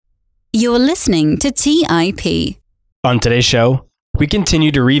You're listening to TIP. On today's show, we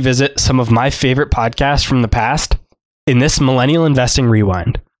continue to revisit some of my favorite podcasts from the past in this Millennial Investing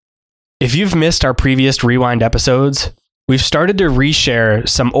Rewind. If you've missed our previous Rewind episodes, we've started to reshare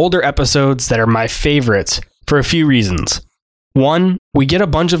some older episodes that are my favorites for a few reasons. One, we get a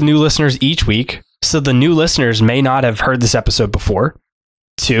bunch of new listeners each week, so the new listeners may not have heard this episode before.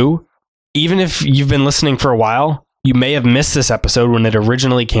 Two, even if you've been listening for a while, you may have missed this episode when it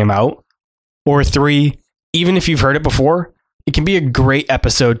originally came out. Or three, even if you've heard it before, it can be a great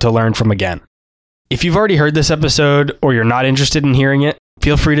episode to learn from again. If you've already heard this episode or you're not interested in hearing it,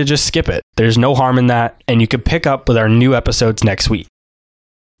 feel free to just skip it. There's no harm in that, and you can pick up with our new episodes next week.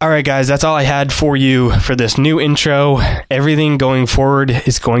 All right, guys, that's all I had for you for this new intro. Everything going forward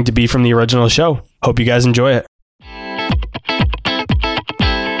is going to be from the original show. Hope you guys enjoy it.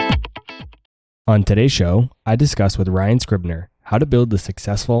 On today's show, I discuss with Ryan Scribner how to build a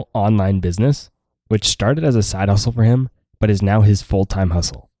successful online business, which started as a side hustle for him, but is now his full-time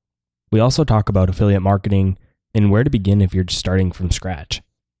hustle. We also talk about affiliate marketing and where to begin if you're just starting from scratch.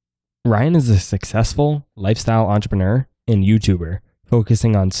 Ryan is a successful lifestyle entrepreneur and YouTuber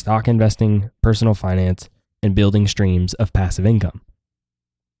focusing on stock investing, personal finance, and building streams of passive income.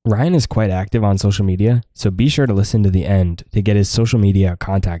 Ryan is quite active on social media, so be sure to listen to the end to get his social media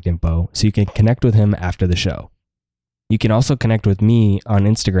contact info so you can connect with him after the show. You can also connect with me on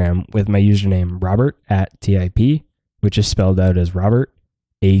Instagram with my username Robert@TIP, which is spelled out as Robert,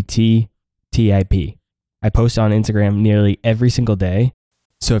 ATTIP. I post on Instagram nearly every single day,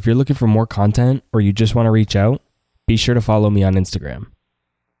 so if you're looking for more content or you just want to reach out, be sure to follow me on Instagram.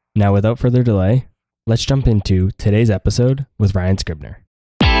 Now, without further delay, let's jump into today's episode with Ryan Scribner.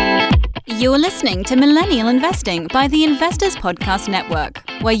 You're listening to Millennial Investing by the Investors Podcast Network,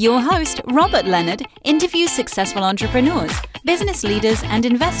 where your host, Robert Leonard, interviews successful entrepreneurs, business leaders, and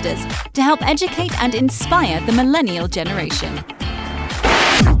investors to help educate and inspire the millennial generation.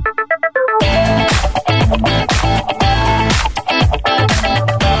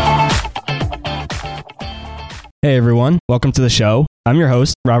 Hey everyone, welcome to the show. I'm your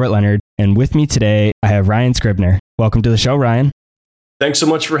host, Robert Leonard, and with me today, I have Ryan Scribner. Welcome to the show, Ryan. Thanks so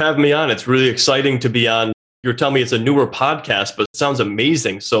much for having me on. It's really exciting to be on. You're telling me it's a newer podcast, but it sounds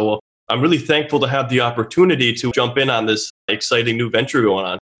amazing. So I'm really thankful to have the opportunity to jump in on this exciting new venture going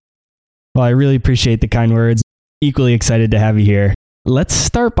on. Well, I really appreciate the kind words. Equally excited to have you here. Let's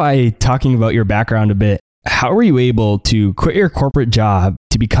start by talking about your background a bit. How were you able to quit your corporate job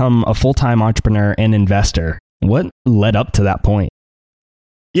to become a full-time entrepreneur and investor? What led up to that point?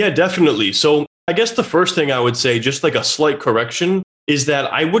 Yeah, definitely. So I guess the first thing I would say, just like a slight correction, is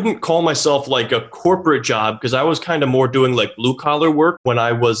that I wouldn't call myself like a corporate job because I was kind of more doing like blue collar work when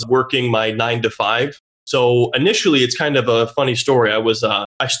I was working my 9 to 5. So initially, it's kind of a funny story.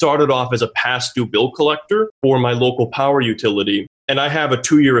 I started off as a past due bill collector for my local power utility. And I have a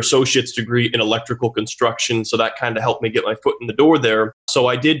 2-year associate's degree in electrical construction. So that kind of helped me get my foot in the door there. So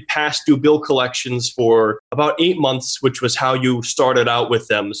I did past due bill collections for about 8 months, which was how you started out with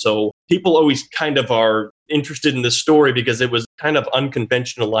them. So people always kind of are interested in this story because it was kind of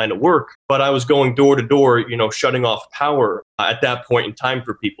unconventional line of work. But I was going door to door, shutting off power at that point in time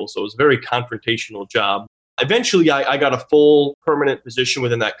for people. So it was a very confrontational job. Eventually, I got a full permanent position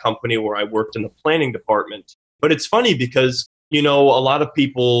within that company where I worked in the planning department. But it's funny because a lot of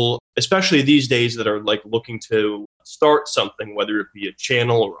people, especially these days that are like looking to start something, whether it be a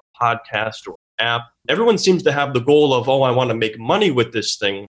channel or a podcast or an app, everyone seems to have the goal of, I want to make money with this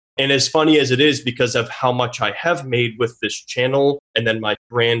thing. And as funny as it is, because of how much I have made with this channel and then my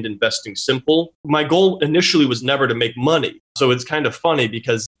brand Investing Simple, my goal initially was never to make money. So it's kind of funny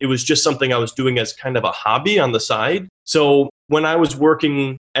because it was just something I was doing as kind of a hobby on the side. So when I was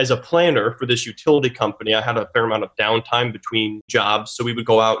working as a planner for this utility company, I had a fair amount of downtime between jobs. So we would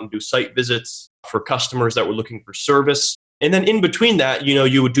go out and do site visits for customers that were looking for service. And then in between that,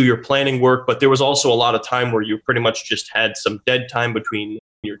 you would do your planning work, but there was also a lot of time where you pretty much just had some dead time between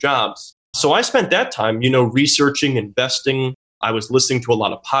your jobs. So I spent that time, researching, investing. I was listening to a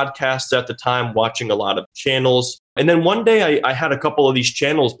lot of podcasts at the time, watching a lot of channels. And then one day I had a couple of these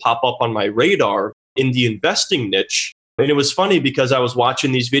channels pop up on my radar in the investing niche. And it was funny because I was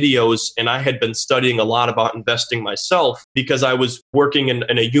watching these videos and I had been studying a lot about investing myself because I was working in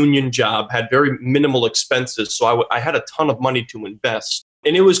a union job, had very minimal expenses. So I had a ton of money to invest.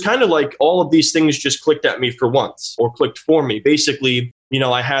 And it was kind of like all of these things just clicked at me for once or clicked for me. Basically,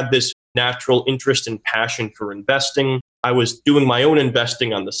 I had this natural interest and passion for investing. I was doing my own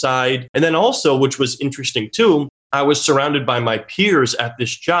investing on the side. And then also, which was interesting too, I was surrounded by my peers at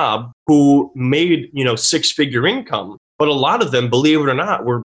this job who made, 6-figure income. But a lot of them, believe it or not,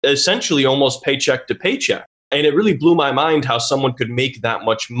 were essentially almost paycheck to paycheck. And it really blew my mind how someone could make that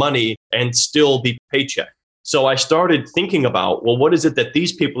much money and still be paycheck. So I started thinking about, well, what is it that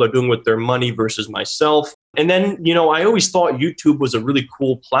these people are doing with their money versus myself? And then, I always thought YouTube was a really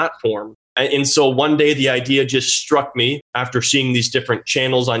cool platform. And so one day the idea just struck me after seeing these different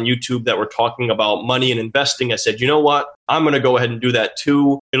channels on YouTube that were talking about money and investing. I said, you know what? I'm going to go ahead and do that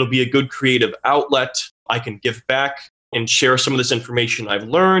too. It'll be a good creative outlet. I can give back and share some of this information I've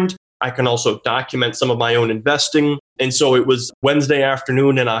learned. I can also document some of my own investing. And so it was Wednesday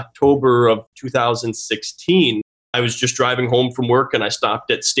afternoon in October of 2016. I was just driving home from work and I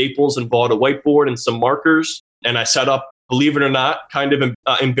stopped at Staples and bought a whiteboard and some markers. And I set up, believe it or not, kind of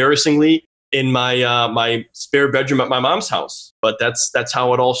embarrassingly, in my spare bedroom at my mom's house. But that's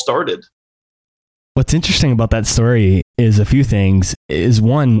how it all started. What's interesting about that story is a few things. Is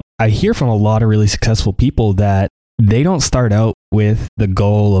one, I hear from a lot of really successful people that they don't start out with the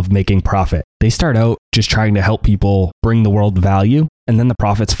goal of making profit. They start out just trying to help people bring the world value, and then the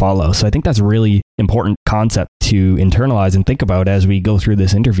profits follow. So I think that's a really important concept to internalize and think about as we go through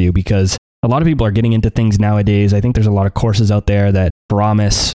this interview, because a lot of people are getting into things nowadays. I think there's a lot of courses out there that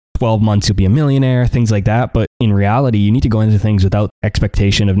promise 12 months you'll be a millionaire, things like that. But in reality, you need to go into things without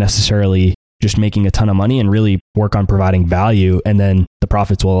expectation of necessarily just making a ton of money and really work on providing value. And then the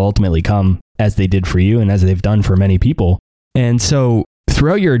profits will ultimately come, as they did for you and as they've done for many people. And so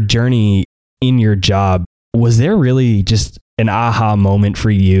throughout your journey in your job, was there really just an aha moment for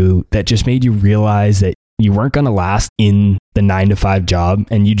you that just made you realize that you weren't going to last in the 9-to-5 job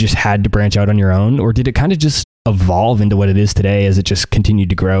and you just had to branch out on your own? Or did it kind of just evolve into what it is today as it just continued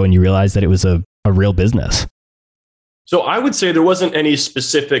to grow and you realized that it was a real business? So I would say there wasn't any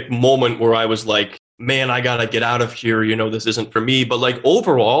specific moment where I was like, man, I got to get out of here. This isn't for me. But like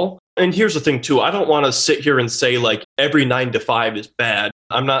overall, and here's the thing too, I don't want to sit here and say like every 9-to-5 is bad.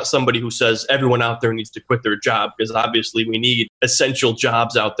 I'm not somebody who says everyone out there needs to quit their job, because obviously we need essential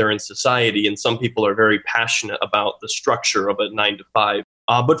jobs out there in society. And some people are very passionate about the structure of a 9-to-5.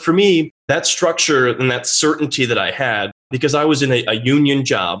 But for me, that structure and that certainty that I had, because I was in a union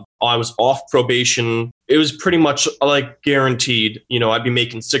job, I was off probation. It was pretty much like guaranteed, I'd be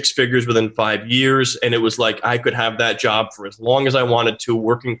making 6 figures within 5 years. And it was like I could have that job for as long as I wanted to,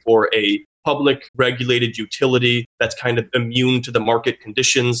 working for a public regulated utility that's kind of immune to the market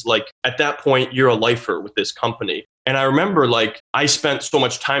conditions. Like at that point, you're a lifer with this company. And I remember like I spent so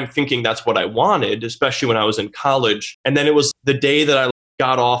much time thinking that's what I wanted, especially when I was in college. And then it was the day that I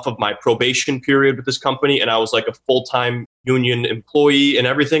got off of my probation period with this company and I was like a full-time union employee and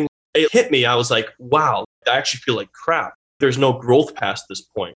everything. It hit me. I was like, wow, I actually feel like crap. There's no growth past this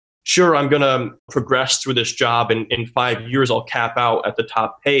point. Sure, I'm going to progress through this job and in 5 years, I'll cap out at the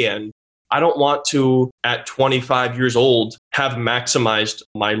top pay end. I don't want to, at 25 years old, have maximized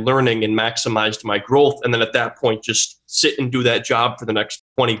my learning and maximized my growth. And then at that point, just sit and do that job for the next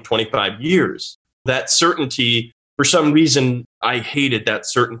 20, 25 years. That certainty, for some reason, I hated that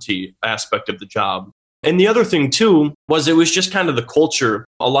certainty aspect of the job. And the other thing too, was it was just kind of the culture.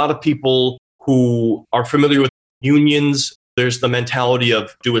 A lot of people who are familiar with unions, there's the mentality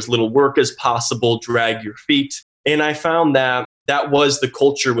of do as little work as possible, drag your feet. And I found that that was the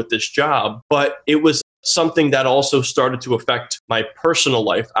culture with this job, but it was something that also started to affect my personal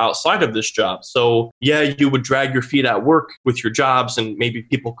life outside of this job. So yeah, you would drag your feet at work with your jobs and maybe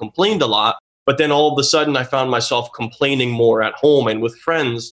people complained a lot. But then all of a sudden I found myself complaining more at home and with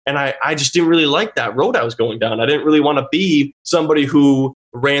friends. And I just didn't really like that road I was going down. I didn't really want to be somebody who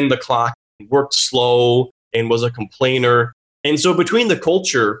ran the clock, worked slow, and was a complainer. And so between the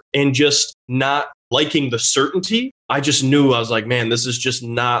culture and just not liking the certainty, I just knew, I was like, man, this is just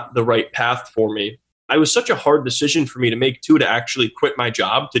not the right path for me. It was such a hard decision for me to make too, to actually quit my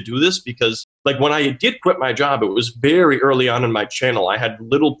job to do this, because like when I did quit my job, it was very early on in my channel. I had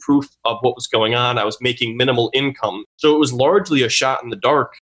little proof of what was going on. I was making minimal income. So it was largely a shot in the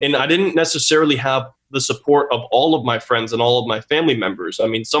dark. And I didn't necessarily have the support of all of my friends and all of my family members. I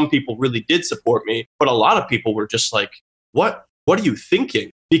mean, some people really did support me, but a lot of people were just like, what are you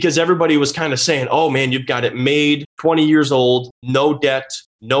thinking? Because everybody was kind of saying, oh man, you've got it made, 20 years old, no debt,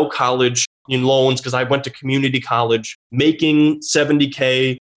 no college in loans, because I went to community college, making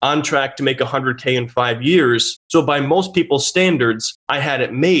 $70K, on track to make $100K in 5 years. So by most people's standards, I had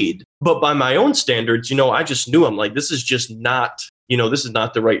it made. But by my own standards, I just knew, I'm like, this is just not, this is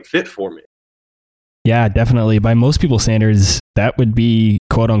not the right fit for me. Yeah, definitely. By most people's standards, that would be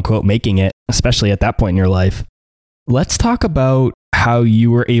quote unquote making it, especially at that point in your life. Let's talk about how you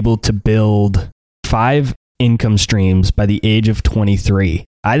were able to build 5 income streams by the age of 23.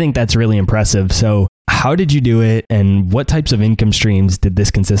 I think that's really impressive. So how did you do it, and what types of income streams did this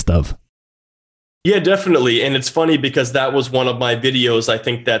consist of? Yeah, definitely. And it's funny because that was one of my videos. I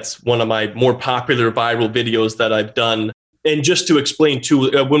think that's one of my more popular viral videos that I've done. And just to explain too,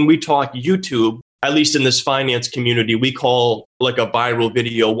 when we talk YouTube, at least in this finance community, we call like a viral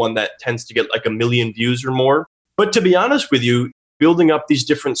video one that tends to get like 1 million views or more. But to be honest with you, building up these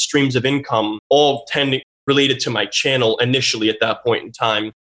different streams of income, all related to my channel initially at that point in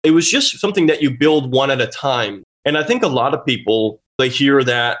time, it was just something that you build one at a time. And I think a lot of people, they hear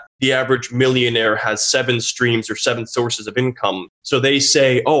that the average millionaire has 7 streams or 7 sources of income. So they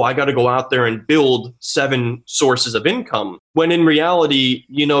say, oh, I got to go out there and build 7 sources of income. When in reality,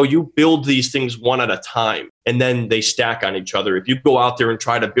 you build these things one at a time and then they stack on each other. If you go out there and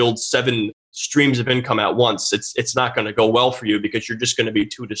try to build 7 streams of income at once, it's not going to go well for you because you're just going to be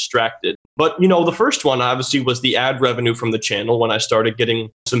too distracted. But, the first one obviously was the ad revenue from the channel. When I started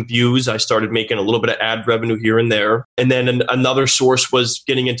getting some views, I started making a little bit of ad revenue here and there. And then another source was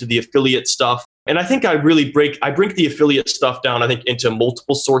getting into the affiliate stuff. And I think I break the affiliate stuff down, I think, into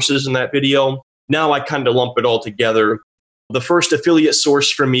multiple sources in that video. Now I kind of lump it all together. The first affiliate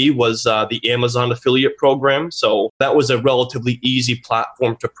source for me was the Amazon affiliate program. So that was a relatively easy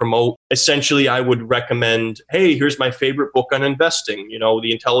platform to promote. Essentially, I would recommend, hey, here's my favorite book on investing,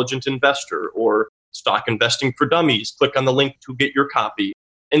 The Intelligent Investor or Stock Investing for Dummies. Click on the link to get your copy.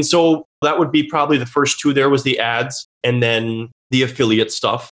 And so that would be probably the first 2 there was the ads and then the affiliate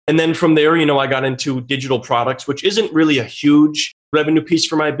stuff. And then from there, I got into digital products, which isn't really a huge revenue piece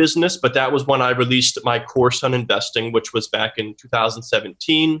for my business, but that was when I released my course on investing, which was back in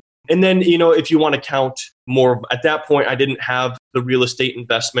 2017. And then, if you want to count more, at that point, I didn't have the real estate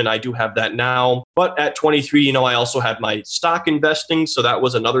investment. I do have that now. But at 23, I also had my stock investing. So that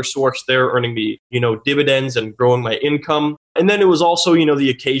was another source there, earning me, dividends and growing my income. And then it was also, the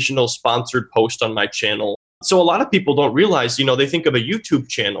occasional sponsored post on my channel. So a lot of people don't realize, they think of a YouTube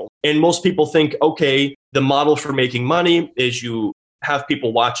channel. And most people think, okay, the model for making money is you have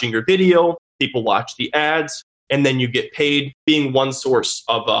people watching your video, people watch the ads, and then you get paid, being one source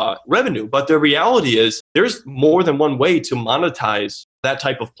of revenue. But the reality is there's more than one way to monetize that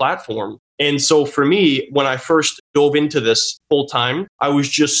type of platform. And so for me, when I first dove into this full time, I was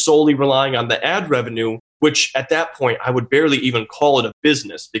just solely relying on the ad revenue, which at that point, I would barely even call it a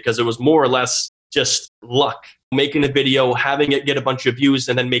business because it was more or less just luck. Making a video, having it get a bunch of views,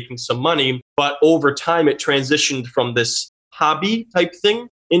 and then making some money. But over time, it transitioned from this hobby type thing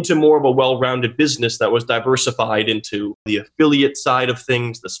into more of a well-rounded business that was diversified into the affiliate side of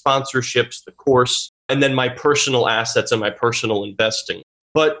things, the sponsorships, the course, and then my personal assets and my personal investing.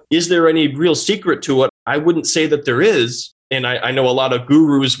 But is there any real secret to it? I wouldn't say that there is. And I know a lot of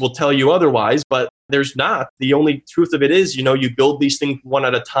gurus will tell you otherwise, but there's not. The only truth of it is, you build these things one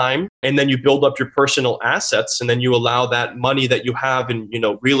at a time, and then you build up your personal assets, and then you allow that money that you have in,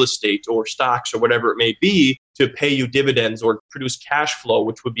 real estate or stocks or whatever it may be to pay you dividends or produce cash flow,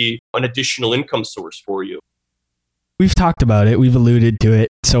 which would be an additional income source for you. We've talked about it. We've alluded to it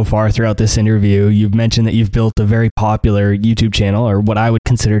so far throughout this interview. You've mentioned that you've built a very popular YouTube channel, or what I would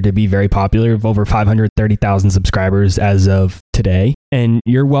consider to be very popular, of over 530,000 subscribers as of today. And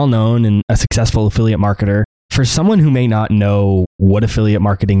you're well known and a successful affiliate marketer. For someone who may not know what affiliate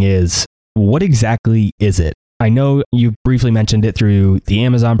marketing is, what exactly is it? I know you briefly mentioned it through the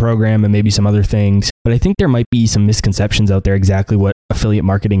Amazon program and maybe some other things, but I think there might be some misconceptions out there exactly what affiliate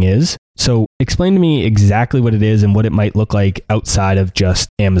marketing is. So explain to me exactly what it is and what it might look like outside of just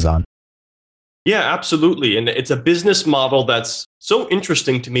Amazon. Yeah, absolutely. And it's a business model that's so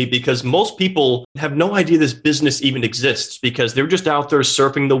interesting to me because most people have no idea this business even exists because they're just out there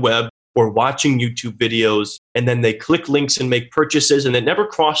surfing the web or watching YouTube videos, and then they click links and make purchases, and it never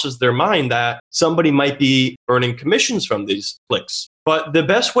crosses their mind that somebody might be earning commissions from these clicks. But the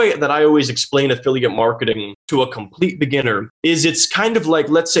best way that I always explain affiliate marketing to a complete beginner is it's kind of like,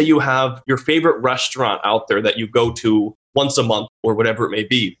 let's say you have your favorite restaurant out there that you go to once a month or whatever it may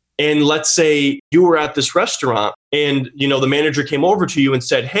be. And let's say you were at this restaurant and, the manager came over to you and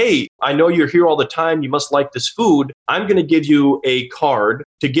said, hey, I know you're here all the time. You must like this food. I'm going to give you a card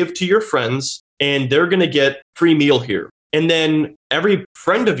to give to your friends and they're going to get free meal here. And then every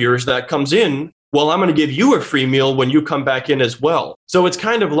friend of yours that comes in, well, I'm going to give you a free meal when you come back in as well. So it's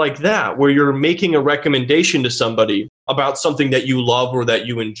kind of like that, where you're making a recommendation to somebody about something that you love or that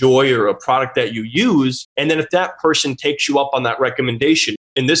you enjoy or a product that you use. And then if that person takes you up on that recommendation,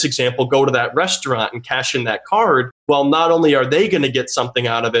 in this example, go to that restaurant and cash in that card, well, not only are they going to get something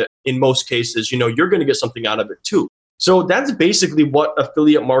out of it, in most cases, you're going to get something out of it too. So that's basically what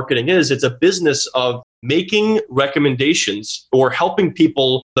affiliate marketing is. It's a business of making recommendations or helping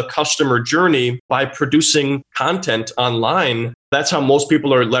people the customer journey by producing content online. That's how most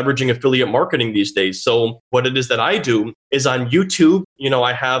people are leveraging affiliate marketing these days. So what it is that I do is on YouTube,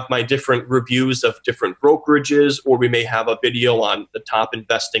 I have my different reviews of different brokerages, or we may have a video on the top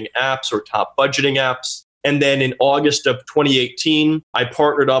investing apps or top budgeting apps. And then in August of 2018, I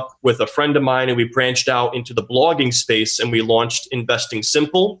partnered up with a friend of mine and we branched out into the blogging space and we launched Investing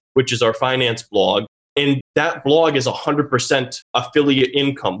Simple, which is our finance blog. And that blog is 100% affiliate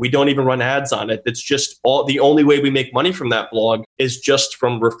income. We don't even run ads on it. It's just the only way we make money from that blog is just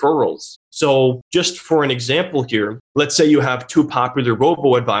from referrals. So just for an example here, let's say you have two popular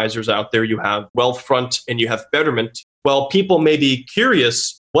robo-advisors out there. You have Wealthfront and you have Betterment. Well, people may be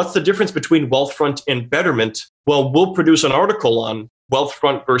curious, what's the difference between Wealthfront and Betterment? Well, we'll produce an article on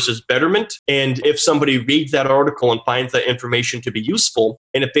Wealthfront versus Betterment. And if somebody reads that article and finds that information to be useful,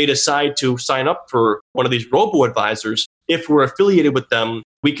 and if they decide to sign up for one of these robo-advisors, if we're affiliated with them,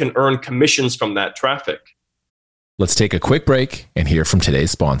 we can earn commissions from that traffic. Let's take a quick break and hear from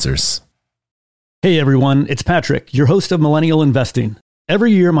today's sponsors. Hey everyone, it's Patrick, your host of Millennial Investing.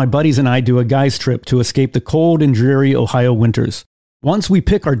 Every year, my buddies and I do a guy's trip to escape the cold and dreary Ohio winters. Once we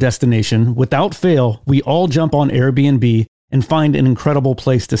pick our destination, without fail, we all jump on Airbnb and find an incredible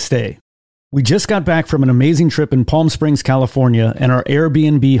place to stay. We just got back from an amazing trip in Palm Springs, California, and our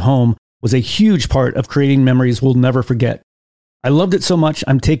Airbnb home was a huge part of creating memories we'll never forget. I loved it so much,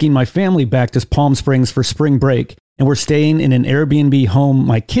 I'm taking my family back to Palm Springs for spring break, and we're staying in an Airbnb home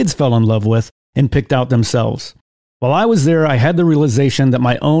my kids fell in love with and picked out themselves. While I was there, I had the realization that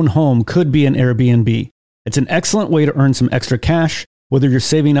my own home could be an Airbnb. It's an excellent way to earn some extra cash, whether you're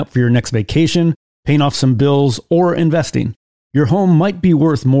saving up for your next vacation, paying off some bills, or investing. Your home might be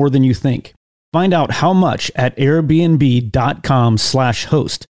worth more than you think. Find out how much at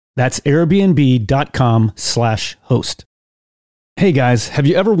airbnb.com/host. That's airbnb.com/host. Hey guys, have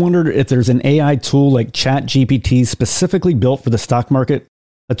you ever wondered if there's an AI tool like ChatGPT specifically built for the stock market?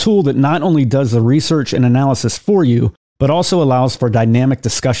 A tool that not only does the research and analysis for you, but also allows for dynamic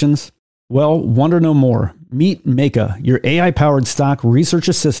discussions? Well, wonder no more. Meet Meka, your AI-powered stock research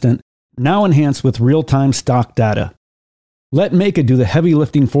assistant, now enhanced with real-time stock data. Let Meka do the heavy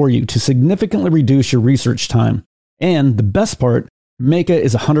lifting for you to significantly reduce your research time. And the best part, Meka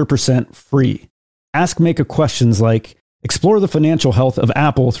is 100% free. Ask Meka questions like, explore the financial health of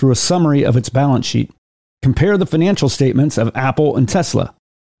Apple through a summary of its balance sheet. Compare the financial statements of Apple and Tesla.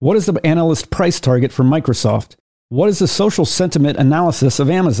 What is the analyst price target for Microsoft? What is the social sentiment analysis of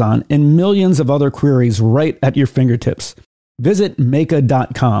Amazon? And millions of other queries right at your fingertips. Visit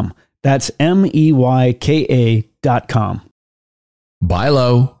Meka.com. That's MEYKA.com. Buy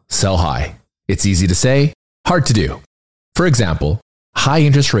low, sell high. It's easy to say, hard to do. For example, high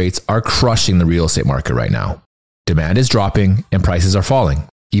interest rates are crushing the real estate market right now. Demand is dropping and prices are falling,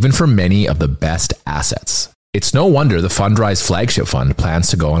 even for many of the best assets. It's no wonder the Fundrise flagship fund plans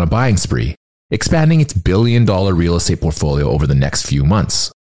to go on a buying spree, expanding its billion-dollar real estate portfolio over the next few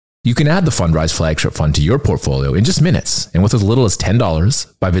months. You can add the Fundrise flagship fund to your portfolio in just minutes and with as little as $10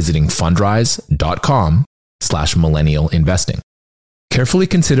 by visiting fundrise.com/millennial investing. Carefully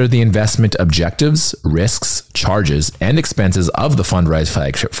consider the investment objectives, risks, charges, and expenses of the Fundrise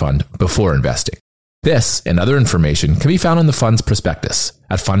flagship fund before investing. This and other information can be found in the fund's prospectus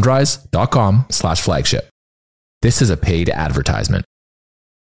at fundrise.com/flagship. This is a paid advertisement.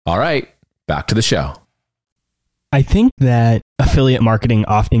 All right, back to the show. I think that affiliate marketing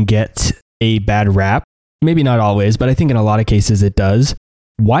often gets a bad rap. Maybe not always, but I think in a lot of cases it does.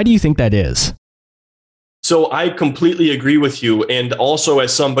 Why do you think that is? So I completely agree with you. And also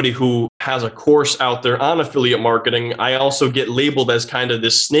as somebody who has a course out there on affiliate marketing, I also get labeled as kind of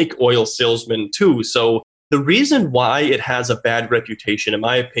this snake oil salesman too. So the reason why it has a bad reputation, in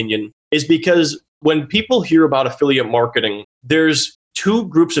my opinion, is because when people hear about affiliate marketing, there's two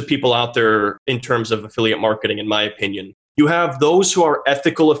groups of people out there in terms of affiliate marketing, in my opinion. You have those who are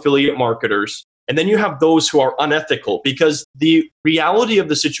ethical affiliate marketers, and then you have those who are unethical, because the reality of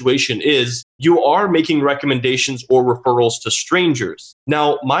the situation is you are making recommendations or referrals to strangers.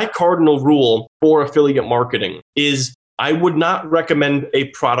 Now, my cardinal rule for affiliate marketing is I would not recommend a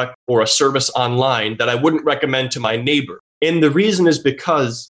product or a service online that I wouldn't recommend to my neighbor. And the reason is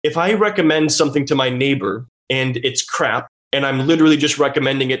because if I recommend something to my neighbor and it's crap, and I'm literally just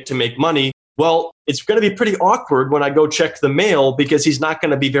recommending it to make money, well, it's going to be pretty awkward when I go check the mail because he's not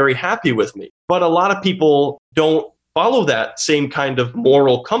going to be very happy with me. But a lot of people don't follow that same kind of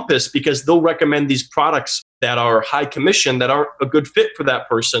moral compass because they'll recommend these products that are high commission, that aren't a good fit for that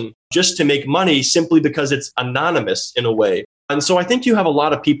person, just to make money simply because it's anonymous in a way. And so I think you have a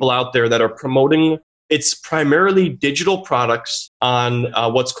lot of people out there that are promoting It's primarily digital products on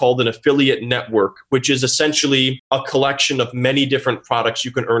what's called an affiliate network, which is essentially a collection of many different products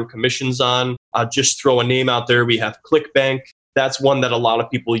you can earn commissions on. Just throw a name out there. We have ClickBank. That's one that a lot of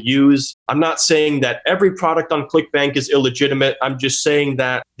people use. I'm not saying that every product on ClickBank is illegitimate. I'm just saying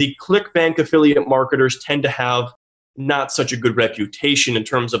that the ClickBank affiliate marketers tend to have not such a good reputation in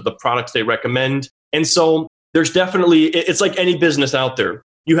terms of the products they recommend. And so there's definitely, it's like any business out there.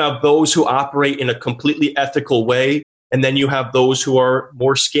 You have those who operate in a completely ethical way, and then you have those who are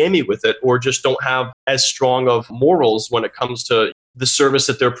more scammy with it or just don't have as strong of morals when it comes to the service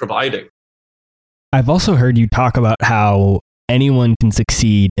that they're providing. I've also heard you talk about how anyone can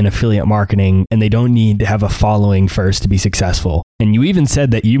succeed in affiliate marketing and they don't need to have a following first to be successful. And you even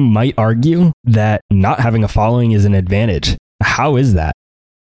said that you might argue that not having a following is an advantage. How is that?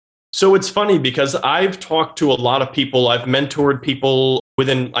 So it's funny because I've talked to a lot of people. I've mentored people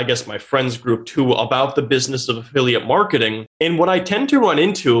within, I guess, my friends group too, about the business of affiliate marketing. And what I tend to run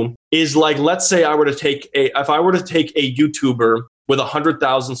into is like, let's say if I were to take a YouTuber with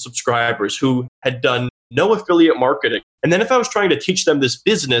 100,000 subscribers who had done no affiliate marketing. And then if I was trying to teach them this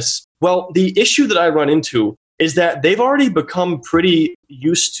business, well, the issue that I run into is that they've already become pretty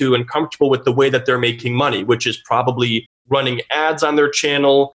used to and comfortable with the way that they're making money, which is probably running ads on their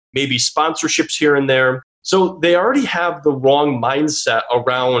channel, maybe sponsorships here and there. So they already have the wrong mindset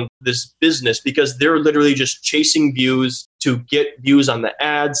around this business because they're literally just chasing views to get views on the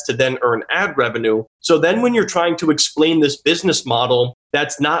ads to then earn ad revenue. So then when you're trying to explain this business model,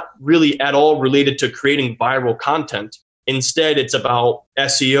 that's not really at all related to creating viral content. Instead, it's about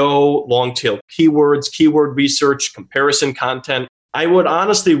SEO, long tail keywords, keyword research, comparison content. I would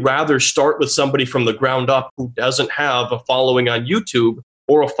honestly rather start with somebody from the ground up who doesn't have a following on YouTube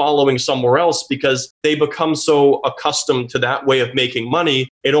or a following somewhere else because they become so accustomed to that way of making money,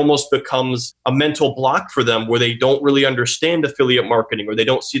 it almost becomes a mental block for them where they don't really understand affiliate marketing or they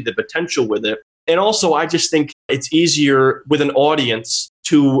don't see the potential with it. And also, I just think it's easier with an audience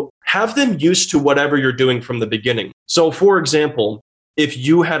to have them used to whatever you're doing from the beginning. So for example, if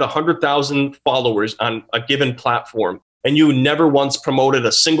you had 100,000 followers on a given platform and you never once promoted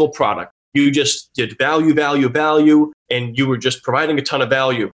a single product, you just did value, and you were just providing a ton of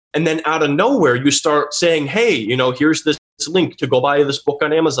value. And then out of nowhere, you start saying, hey, here's this link to go buy this book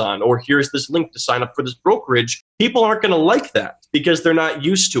on Amazon, or here's this link to sign up for this brokerage. People aren't going to like that because they're not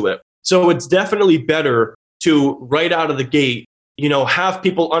used to it. So it's definitely better to right out of the gate, have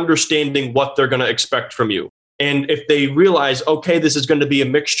people understanding what they're going to expect from you. And if they realize, okay, this is going to be a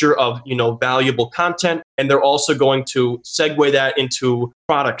mixture of, valuable content, and they're also going to segue that into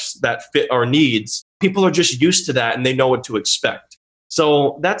products that fit our needs, people are just used to that and they know what to expect.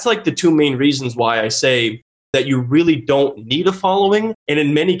 So that's like the two main reasons why I say that you really don't need a following. And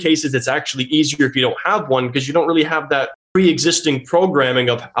in many cases, it's actually easier if you don't have one because you don't really have that pre-existing programming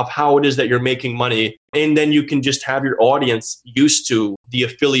of how it is that you're making money. And then you can just have your audience used to the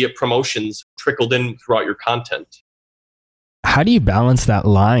affiliate promotions trickled in throughout your content. How do you balance that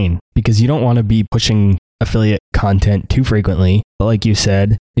line? Because you don't want to be pushing affiliate content too frequently. But like you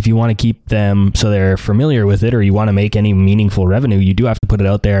said, if you want to keep them so they're familiar with it or you want to make any meaningful revenue, you do have to put it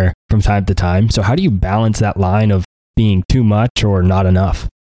out there from time to time. So how do you balance that line of being too much or not enough?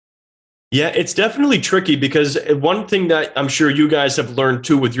 Yeah, it's definitely tricky because one thing that I'm sure you guys have learned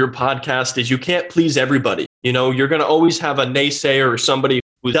too with your podcast is you can't please everybody. You're going to always have a naysayer or somebody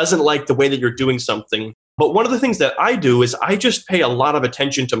who doesn't like the way that you're doing something. But one of the things that I do is I just pay a lot of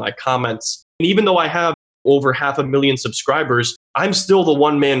attention to my comments. And even though I have over 500,000 subscribers, I'm still the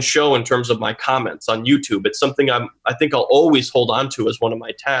one-man show in terms of my comments on YouTube. It's something I think I'll always hold on to as one of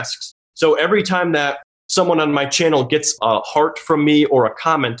my tasks. So every time that someone on my channel gets a heart from me or a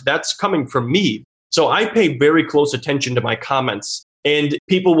comment, that's coming from me. So I pay very close attention to my comments. And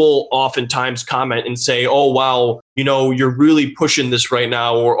people will oftentimes comment and say, oh, wow, you're really pushing this right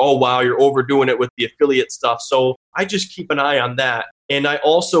now. Or, oh, wow, you're overdoing it with the affiliate stuff. So I just keep an eye on that. And I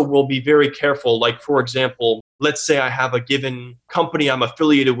also will be very careful. Like, for example, let's say I have a given company I'm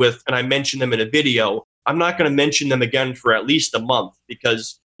affiliated with and I mention them in a video. I'm not going to mention them again for at least a month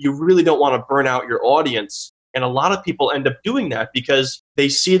because you really don't want to burn out your audience. And a lot of people end up doing that because they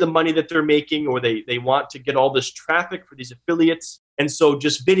see the money that they're making or they want to get all this traffic for these affiliates. And so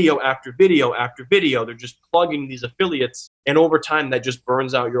just video after video after video, they're just plugging these affiliates. And over time, that just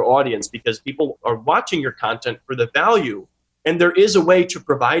burns out your audience because people are watching your content for the value. And there is a way to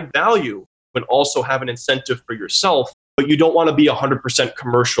provide value but also have an incentive for yourself. But you don't want to be 100%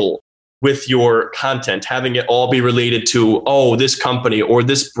 commercial with your content, having it all be related to, oh, this company or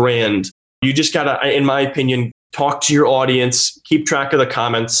this brand. You just got to, in my opinion, talk to your audience, keep track of the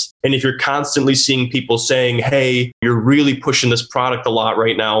comments. And if you're constantly seeing people saying, hey, you're really pushing this product a lot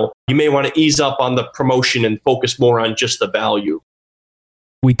right now, you may want to ease up on the promotion and focus more on just the value.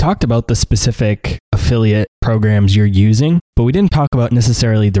 We talked about the specific affiliate programs you're using, but we didn't talk about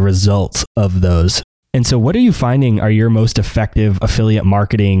necessarily the results of those. And so what are you finding are your most effective affiliate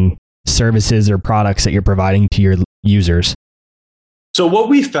marketing services or products that you're providing to your users? So what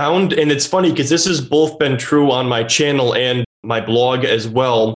we found, and it's funny because this has both been true on my channel and my blog as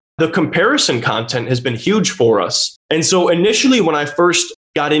well, the comparison content has been huge for us. And so initially when I first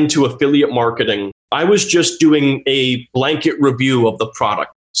got into affiliate marketing, I was just doing a blanket review of the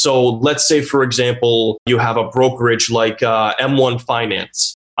product. So let's say, for example, you have a brokerage like M1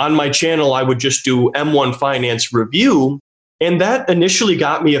 Finance. On my channel, I would just do M1 Finance review. And that initially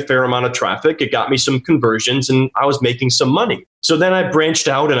got me a fair amount of traffic. It got me some conversions and I was making some money. So then I branched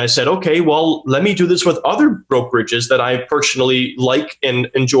out and I said, okay, well, let me do this with other brokerages that I personally like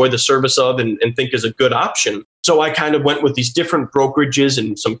and enjoy the service of and think is a good option. So I kind of went with these different brokerages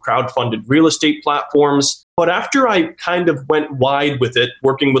and some crowdfunded real estate platforms. But after I kind of went wide with it,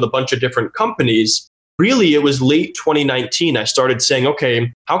 working with a bunch of different companies, really, it was late 2019. I started saying,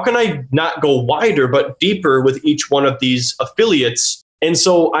 okay, how can I not go wider, but deeper with each one of these affiliates? And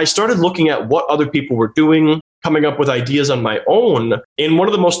so I started looking at what other people were doing, coming up with ideas on my own. And one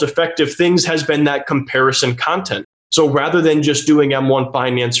of the most effective things has been that comparison content. So rather than just doing M1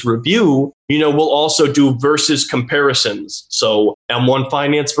 Finance review, we'll also do versus comparisons. So M1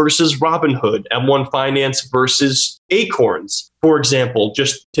 Finance versus Robinhood, M1 Finance versus Acorns, for example,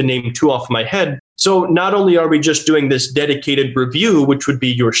 just to name two off my head. So not only are we just doing this dedicated review, which would be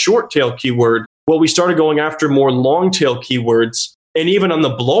your short tail keyword, well, we started going after more long tail keywords. And even on the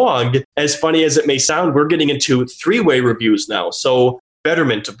blog, as funny as it may sound, we're getting into three-way reviews now. So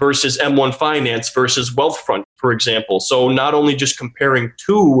Betterment versus M1 Finance versus Wealthfront, for example. So not only just comparing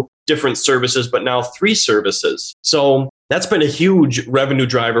two different services, but now three services. So that's been a huge revenue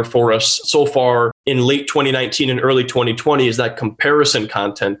driver for us so far in late 2019 and early 2020 is that comparison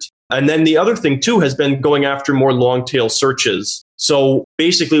content. And then the other thing too has been going after more long tail searches. So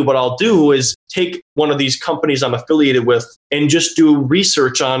basically what I'll do is take one of these companies I'm affiliated with and just do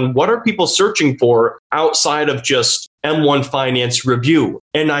research on what are people searching for outside of just M1 Finance review.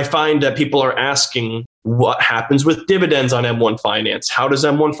 And I find that people are asking what happens with dividends on M1 Finance? How does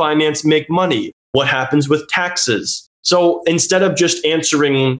M1 Finance make money? What happens with taxes? So instead of just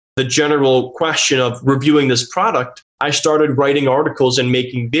answering the general question of reviewing this product, I started writing articles and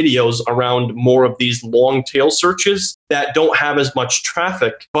making videos around more of these long tail searches that don't have as much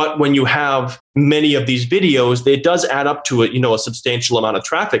traffic. But when you have many of these videos, it does add up to a substantial amount of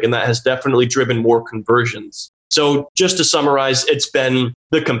traffic, and that has definitely driven more conversions. So just to summarize, it's been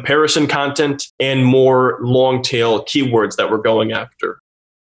the comparison content and more long tail keywords that we're going after.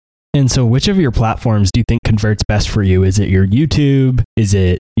 And so which of your platforms do you think converts best for you? Is it your YouTube? Is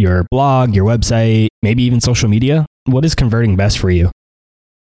it your blog, your website, maybe even social media? What is converting best for you?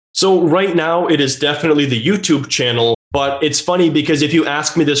 So right now, it is definitely the YouTube channel. But it's funny because if you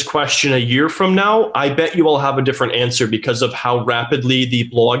ask me this question a year from now, I bet you will have a different answer because of how rapidly the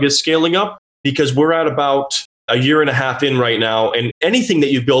blog is scaling up. Because we're at about a year and a half in right now. And anything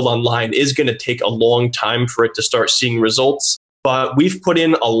that you build online is going to take a long time for it to start seeing results. But we've put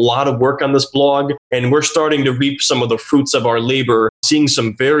in a lot of work on this blog, and we're starting to reap some of the fruits of our labor, seeing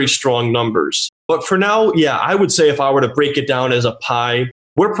some very strong numbers. But for now, yeah, I would say if I were to break it down as a pie,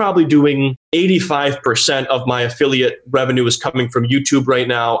 we're probably doing 85% of my affiliate revenue is coming from YouTube right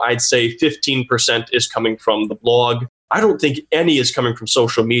now. I'd say 15% is coming from the blog. I don't think any is coming from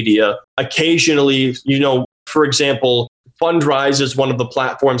social media. Occasionally, for example, Fundrise is one of the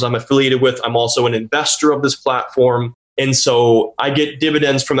platforms I'm affiliated with. I'm also an investor of this platform. And so I get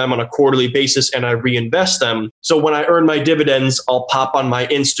dividends from them on a quarterly basis and I reinvest them. So when I earn my dividends, I'll pop on my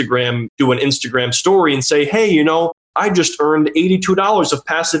Instagram, do an Instagram story and say, hey, I just earned $82 of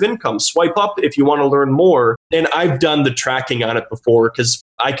passive income. Swipe up if you want to learn more. And I've done the tracking on it before because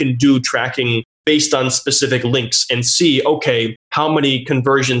I can do tracking based on specific links and see, okay, how many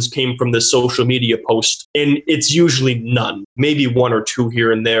conversions came from this social media post? And it's usually none, maybe one or two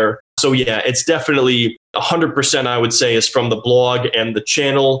here and there. So yeah, it's definitely 100%, I would say, is from the blog and the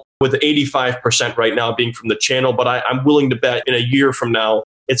channel, with 85% right now being from the channel. But I'm willing to bet in a year from now,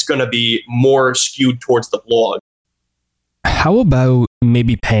 it's going to be more skewed towards the blog. How about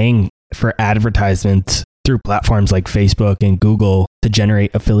maybe paying for advertisements through platforms like Facebook and Google to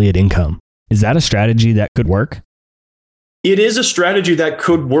generate affiliate income? Is that a strategy that could work? It is a strategy that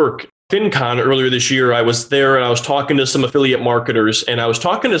could work. FinCon earlier this year, I was there and I was talking to some affiliate marketers and I was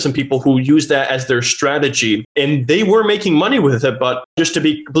talking to some people who use that as their strategy and they were making money with it. But just to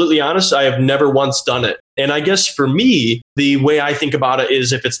be completely honest, I have never once done it. And I guess for me, the way I think about it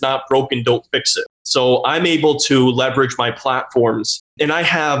is if it's not broken, don't fix it. So I'm able to leverage my platforms and I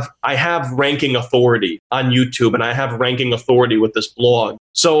have ranking authority on YouTube and I have ranking authority with this blog.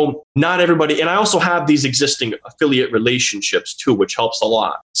 So not everybody, and I also have these existing affiliate relationships too, which helps a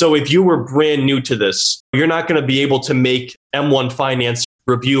lot. So if you were brand new to this, you're not going to be able to make M1 Finance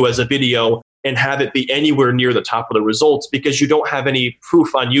review as a video and have it be anywhere near the top of the results because you don't have any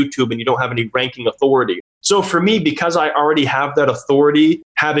proof on YouTube and you don't have any ranking authority. So for me, because I already have that authority,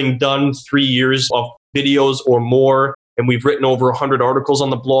 having done 3 years of videos or more, and we've written over 100 articles on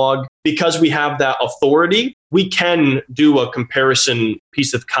the blog, because we have that authority, we can do a comparison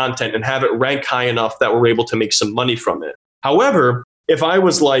piece of content and have it rank high enough that we're able to make some money from it. However, if I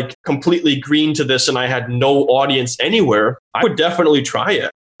was like completely green to this and I had no audience anywhere, I would definitely try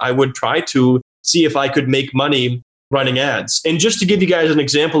it. I would try to see if I could make money running ads. And just to give you guys an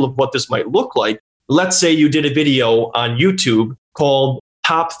example of what this might look like, let's say you did a video on YouTube called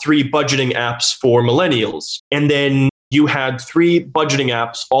Top 3 Budgeting Apps for Millennials. And then you had 3 budgeting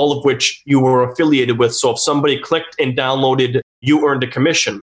apps, all of which you were affiliated with. So if somebody clicked and downloaded, you earned a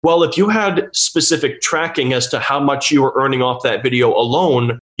commission. Well, if you had specific tracking as to how much you were earning off that video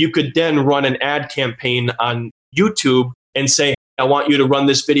alone, you could then run an ad campaign on YouTube and say, I want you to run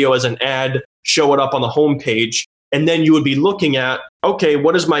this video as an ad, show it up on the homepage. And then you would be looking at, okay,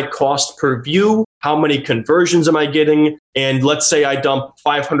 what is my cost per view? How many conversions am I getting? And let's say I dump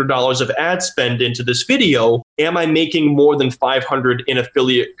 $500 of ad spend into this video. Am I making more than $500 in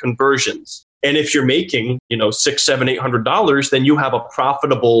affiliate conversions? And if you're making, $600, $700, $800, then you have a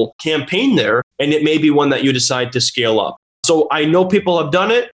profitable campaign there. And it may be one that you decide to scale up. So I know people have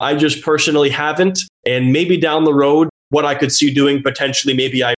done it. I just personally haven't. And maybe down the road, what I could see doing potentially,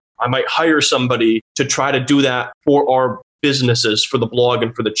 maybe I might hire somebody to try to do that for our businesses, for the blog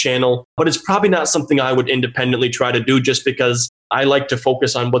and for the channel. But it's probably not something I would independently try to do just because I like to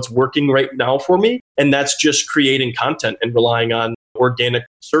focus on what's working right now for me. And that's just creating content and relying on organic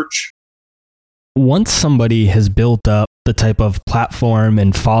search. Once somebody has built up the type of platform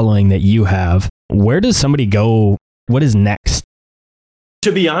and following that you have, where does somebody go? What is next?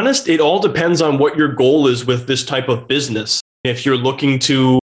 To be honest, it all depends on what your goal is with this type of business. If you're looking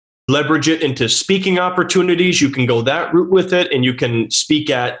to leverage it into speaking opportunities, you can go that route with it and you can speak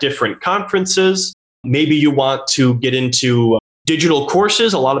at different conferences. Maybe you want to get into digital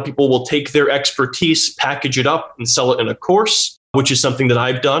courses. A lot of people will take their expertise, package it up and sell it in a course, which is something that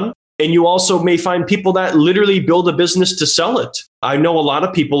I've done. And you also may find people that literally build a business to sell it. I know a lot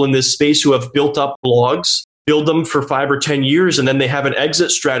of people in this space who have built up blogs, build them for 5 or 10 years, and then they have an exit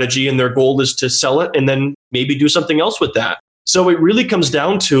strategy and their goal is to sell it and then maybe do something else with that. So it really comes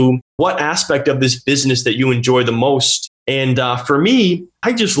down to what aspect of this business that you enjoy the most. And for me,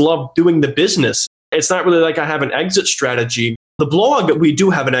 I just love doing the business. It's not really like I have an exit strategy. The blog, we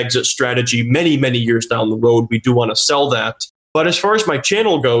do have an exit strategy many, many years down the road. We do want to sell that. But as far as my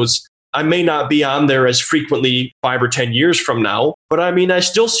channel goes, I may not be on there as frequently 5 or 10 years from now. But I mean, I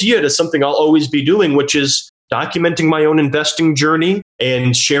still see it as something I'll always be doing, which is documenting my own investing journey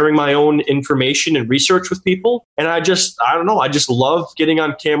and sharing my own information and research with people. And I just love getting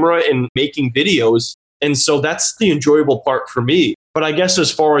on camera and making videos. And so that's the enjoyable part for me. But I guess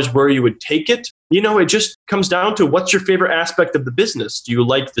as far as where you would take it, it just comes down to what's your favorite aspect of the business? Do you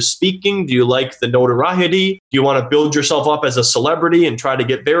like the speaking? Do you like the notoriety? Do you want to build yourself up as a celebrity and try to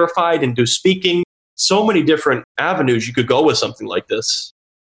get verified and do speaking? So many different avenues you could go with something like this.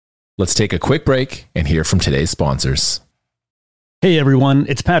 Let's take a quick break and hear from today's sponsors. Hey everyone,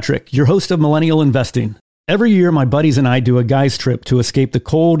 it's Patrick, your host of Millennial Investing. Every year, my buddies and I do a guy's trip to escape the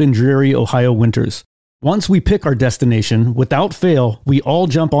cold and dreary Ohio winters. Once we pick our destination, without fail, we all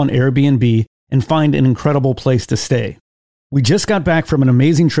jump on Airbnb and find an incredible place to stay. We just got back from an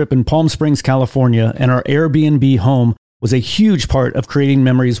amazing trip in Palm Springs, California, and our Airbnb home was a huge part of creating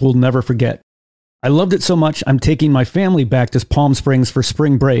memories we'll never forget. I loved it so much, I'm taking my family back to Palm Springs for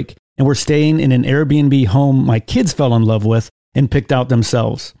spring break, and we're staying in an Airbnb home my kids fell in love with and picked out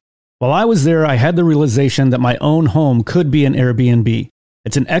themselves. While I was there, I had the realization that my own home could be an Airbnb.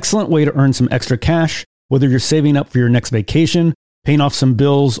 It's an excellent way to earn some extra cash, whether you're saving up for your next vacation, paying off some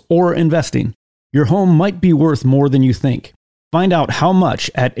bills, or investing. Your home might be worth more than you think. Find out how much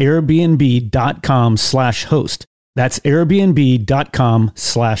at airbnb.com/host. That's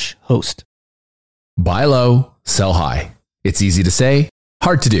airbnb.com/host. Buy low, sell high. It's easy to say,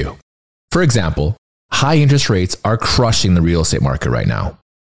 hard to do. For example, high interest rates are crushing the real estate market right now.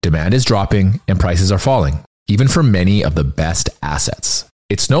 Demand is dropping and prices are falling, even for many of the best assets.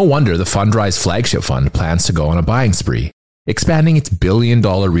 It's no wonder the Fundrise flagship fund plans to go on a buying spree, expanding its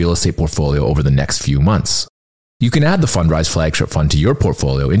billion-dollar real estate portfolio over the next few months. You can add the Fundrise flagship fund to your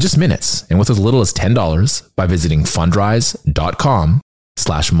portfolio in just minutes and with as little as $10 by visiting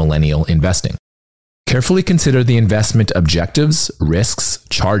fundrise.com/millennial investing. Carefully consider the investment objectives, risks,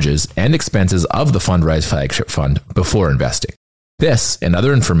 charges, and expenses of the Fundrise flagship fund before investing. This and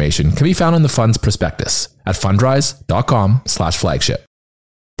other information can be found in the fund's prospectus at fundrise.com/flagship.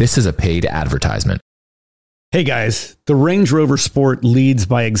 This is a paid advertisement. Hey guys, the Range Rover Sport leads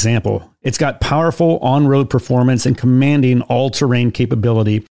by example. It's got powerful on-road performance and commanding all-terrain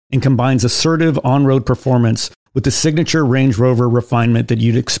capability, and combines assertive on-road performance with the signature Range Rover refinement that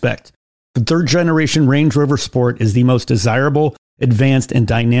you'd expect. The third-generation Range Rover Sport is the most desirable, advanced, and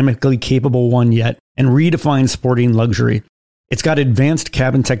dynamically capable one yet, and redefines sporting luxury. It's got advanced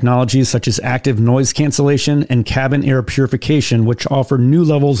cabin technologies such as active noise cancellation and cabin air purification, which offer new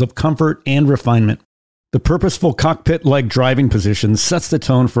levels of comfort and refinement. The purposeful cockpit-like driving position sets the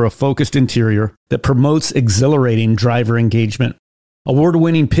tone for a focused interior that promotes exhilarating driver engagement.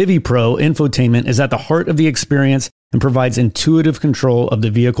 Award-winning Pivi Pro infotainment is at the heart of the experience and provides intuitive control of the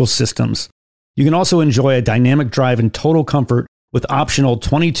vehicle systems. You can also enjoy a dynamic drive in total comfort with optional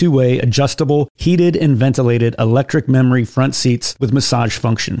 22-way adjustable, heated and ventilated electric memory front seats with massage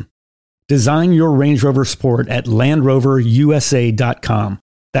function. Design your Range Rover Sport at LandRoverUSA.com.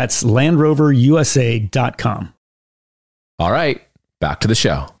 That's LandRoverUSA.com. All right, back to the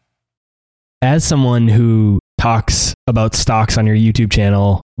show. As someone who talks about stocks on your YouTube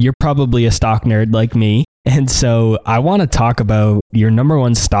channel, you're probably a stock nerd like me. And so I want to talk about your number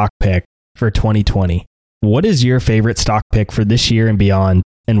one stock pick for 2020. What is your favorite stock pick for this year and beyond,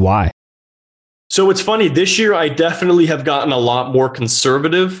 and why? So it's funny, this year I definitely have gotten a lot more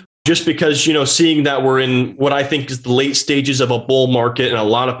conservative just because, seeing that we're in what I think is the late stages of a bull market, and a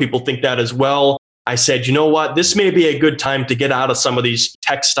lot of people think that as well. I said, you know what, this may be a good time to get out of some of these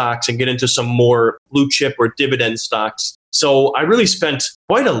tech stocks and get into some more blue chip or dividend stocks. So I really spent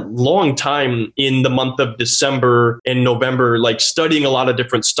quite a long time in the month of December and November, studying a lot of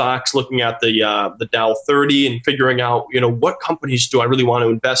different stocks, looking at the Dow 30 and figuring out, what companies do I really want to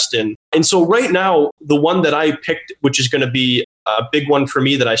invest in? And so right now, the one that I picked, which is going to be a big one for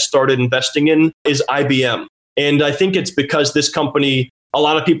me that I started investing in, is IBM. And I think it's because this company, a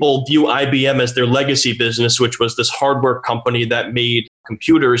lot of people view IBM as their legacy business, which was this hardware company that made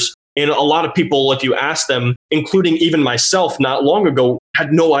computers. And a lot of people, if you ask them, including even myself not long ago,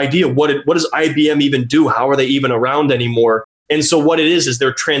 had no idea what does IBM even do? How are they even around anymore? And so what it is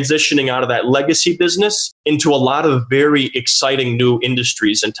they're transitioning out of that legacy business into a lot of very exciting new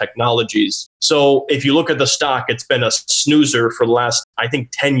industries and technologies. So if you look at the stock, it's been a snoozer for the last, I think,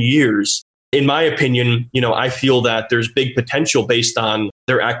 10 years. In my opinion, I feel that there's big potential based on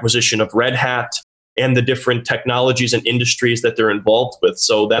their acquisition of Red Hat and the different technologies and industries that they're involved with.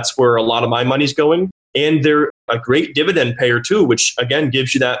 So that's where a lot of my money's going. And they're a great dividend payer too, which again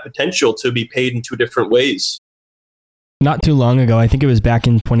gives you that potential to be paid in two different ways. Not too long ago, I think it was back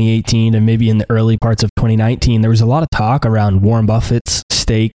in 2018 and maybe in the early parts of 2019, there was a lot of talk around Warren Buffett's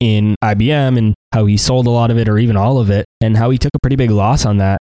stake in IBM and how he sold a lot of it or even all of it, and how he took a pretty big loss on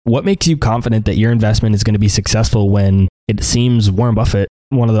that. What makes you confident that your investment is going to be successful when it seems Warren Buffett,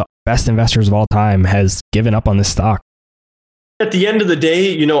 one of the best investors of all time, has given up on this stock? At the end of the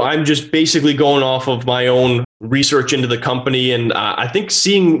day, I'm just basically going off of my own research into the company. And I think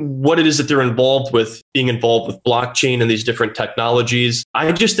seeing what it is that they're involved with, being involved with blockchain and these different technologies,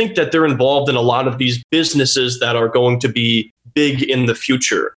 I just think that they're involved in a lot of these businesses that are going to be big in the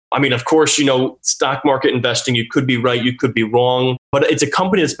future. I mean, of course, stock market investing, you could be right, you could be wrong, but it's a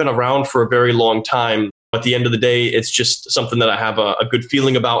company that's been around for a very long time. At the end of the day, it's just something that I have a good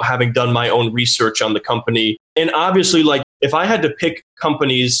feeling about, having done my own research on the company. And obviously, if I had to pick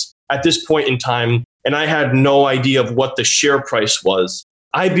companies at this point in time and I had no idea of what the share price was,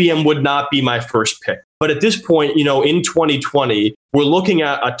 IBM would not be my first pick. But at this point, in 2020, we're looking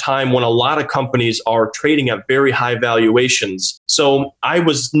at a time when a lot of companies are trading at very high valuations. So I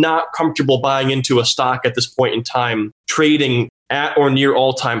was not comfortable buying into a stock at this point in time, trading at or near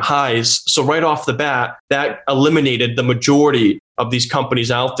all-time highs. So right off the bat, that eliminated the majority of these companies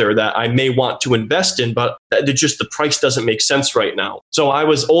out there that I may want to invest in, but the price doesn't make sense right now. So I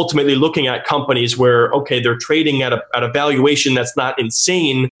was ultimately looking at companies where, okay, they're trading at a valuation that's not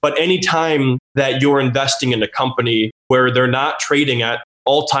insane, but anytime that you're investing in a company where they're not trading at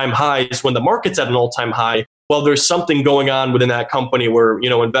all-time highs when the market's at an all-time high, well, there's something going on within that company where,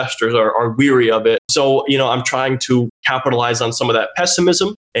 investors are weary of it. So, I'm trying to capitalize on some of that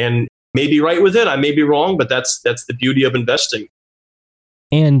pessimism and maybe right with it. I may be wrong, but that's the beauty of investing.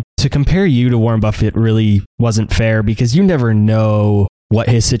 And to compare you to Warren Buffett really wasn't fair because you never know what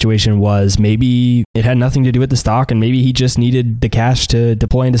his situation was. Maybe it had nothing to do with the stock and maybe he just needed the cash to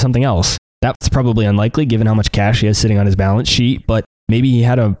deploy into something else. That's probably unlikely given how much cash he has sitting on his balance sheet, but maybe he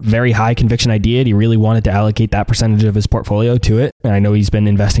had a very high conviction idea and he really wanted to allocate that percentage of his portfolio to it. And I know he's been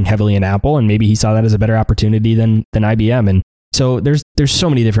investing heavily in Apple and maybe he saw that as a better opportunity than IBM. And so there's so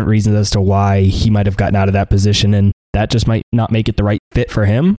many different reasons as to why he might have gotten out of that position, and that just might not make it the right fit for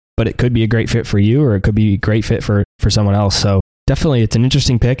him, but it could be a great fit for you or it could be a great fit for someone else. So definitely it's an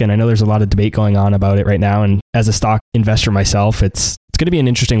interesting pick, and I know there's a lot of debate going on about it right now. And as a stock investor myself, it's going to be an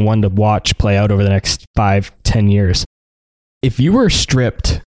interesting one to watch play out over the next 5-10 years. If you were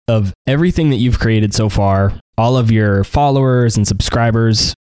stripped of everything that you've created so far, all of your followers and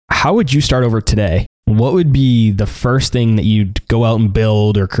subscribers, how would you start over today? What would be the first thing that you'd go out and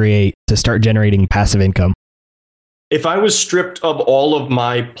build or create to start generating passive income? If I was stripped of all of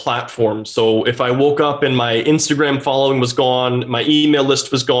my platforms, so if I woke up and my Instagram following was gone, my email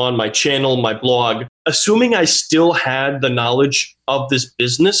list was gone, my channel, my blog, assuming I still had the knowledge of this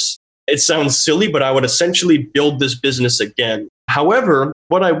business, it sounds silly, but I would essentially build this business again. However,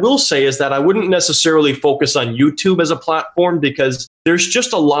 what I will say is that I wouldn't necessarily focus on YouTube as a platform because there's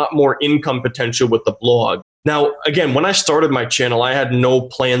just a lot more income potential with the blog. Now, again, when I started my channel, I had no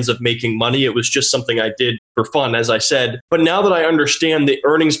plans of making money. It was just something I did for fun, as I said. But now that I understand the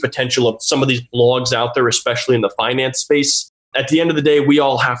earnings potential of some of these blogs out there, especially in the finance space, at the end of the day, we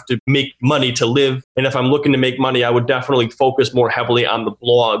all have to make money to live. And if I'm looking to make money, I would definitely focus more heavily on the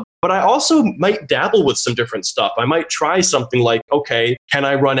blog. But I also might dabble with some different stuff. I might try something like, okay, can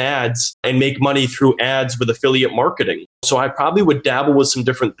I run ads and make money through ads with affiliate marketing? So I probably would dabble with some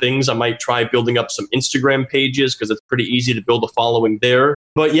different things. I might try building up some Instagram pages because it's pretty easy to build a following there.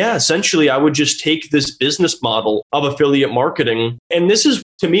 But yeah, essentially, I would just take this business model of affiliate marketing. And this is,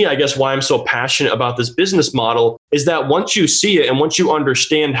 to me, I guess, why I'm so passionate about this business model is that once you see it and once you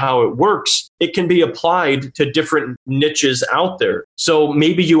understand how it works, it can be applied to different niches out there. So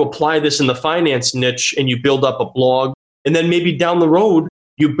maybe you apply this in the finance niche and you build up a blog. And then maybe down the road,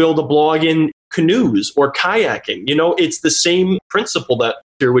 you build a blog in canoes or kayaking. It's the same principle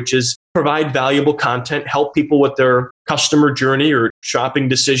which is provide valuable content, help people with their customer journey or shopping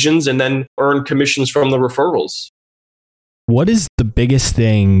decisions, and then earn commissions from the referrals. What is the biggest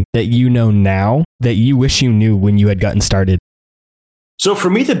thing that you know now that you wish you knew when you had gotten started? So for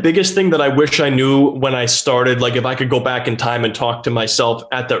me, the biggest thing that I wish I knew when I started, like if I could go back in time and talk to myself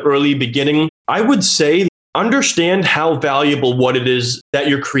at the early beginning, I would say understand how valuable what it is that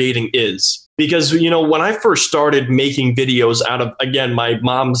you're creating is. Because, when I first started making videos out of, again, my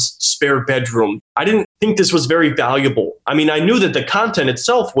mom's spare bedroom, I didn't think this was very valuable. I mean, I knew that the content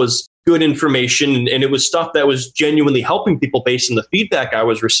itself was good information and it was stuff that was genuinely helping people based on the feedback I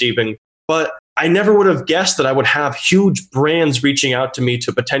was receiving. But I never would have guessed that I would have huge brands reaching out to me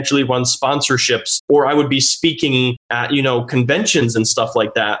to potentially run sponsorships, or I would be speaking at, conventions and stuff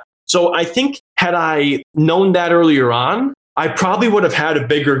like that. So I think had I known that earlier on, I probably would have had a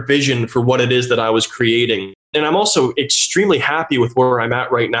bigger vision for what it is that I was creating. And I'm also extremely happy with where I'm at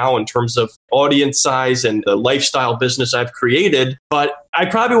right now in terms of audience size and the lifestyle business I've created. But I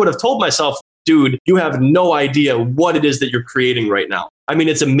probably would have told myself, dude, you have no idea what it is that you're creating right now. I mean,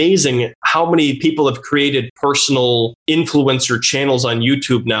 it's amazing how many people have created personal influencer channels on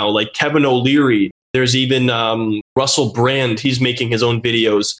YouTube now, like Kevin O'Leary. There's even Russell Brand. He's making his own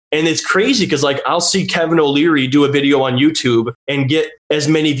videos. And it's crazy because I'll see Kevin O'Leary do a video on YouTube and get as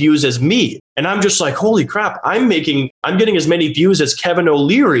many views as me. And I'm just like, holy crap, I'm getting as many views as Kevin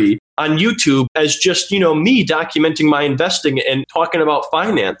O'Leary on YouTube as just, me documenting my investing and talking about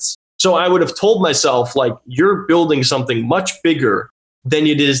finance. So I would have told myself, you're building something much bigger than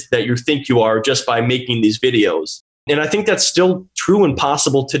it is that you think you are just by making these videos. And I think that's still true and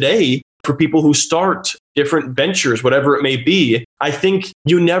possible today for people who start different ventures, whatever it may be. I think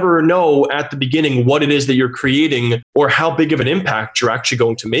you never know at the beginning what it is that you're creating or how big of an impact you're actually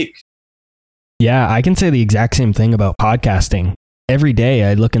going to make. Yeah, I can say the exact same thing about podcasting. Every day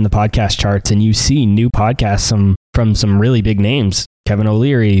I look in the podcast charts and you see new podcasts from some really big names. Kevin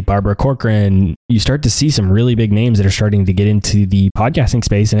O'Leary, Barbara Corcoran. You start to see some really big names that are starting to get into the podcasting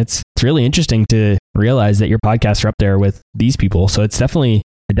space. And it's really interesting to realize that your podcasts are up there with these people. So I definitely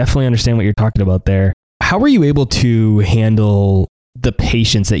understand what you're talking about there. How were you able to handle the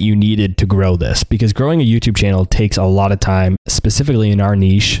patience that you needed to grow this? Because growing a YouTube channel takes a lot of time, specifically in our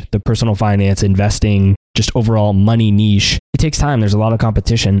niche, the personal finance, investing, just overall money niche. It takes time. There's a lot of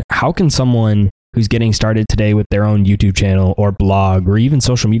competition. How can someone who's getting started today with their own YouTube channel or blog or even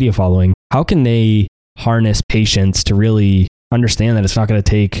social media following, how can they harness patience to really understand that it's not going to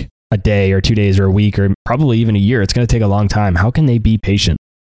take a day or 2 days or a week or probably even a year? It's going to take a long time. How can they be patient?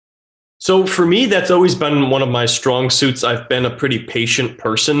 So for me, that's always been one of my strong suits. I've been a pretty patient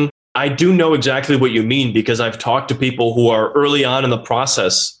person. I do know exactly what you mean because I've talked to people who are early on in the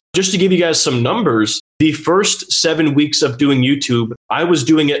process. Just to give you guys some numbers, the first 7 weeks of doing YouTube, I was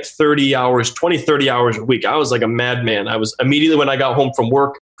doing it 30 hours a week. I was like a madman. I was immediately when I got home from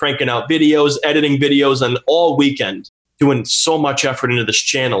work, cranking out videos, editing videos, and all weekend doing so much effort into this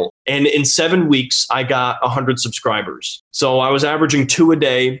channel. And in 7 weeks, I got 100 subscribers. So I was averaging 2 a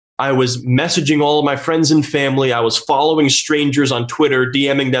day. I was messaging all of my friends and family. I was following strangers on Twitter,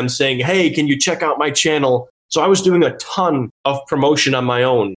 DMing them saying, hey, can you check out my channel? So I was doing a ton of promotion on my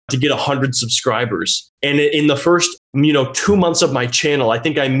own to get 100 subscribers. And in the first, 2 months of my channel, I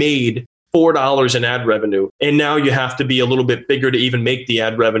think I made $4 in ad revenue. And now you have to be a little bit bigger to even make the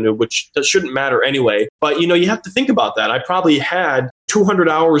ad revenue, which shouldn't matter anyway. But, you have to think about that. I probably had 200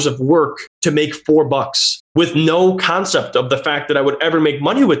 hours of work to make $4 with no concept of the fact that I would ever make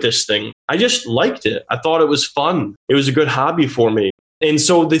money with this thing. I just liked it. I thought it was fun. It was a good hobby for me. And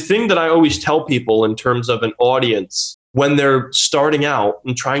so the thing that I always tell people in terms of an audience when they're starting out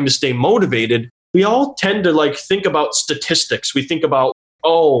and trying to stay motivated, we all tend to think about statistics. We think about,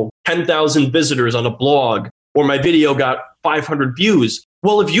 10,000 visitors on a blog, or my video got 500 views.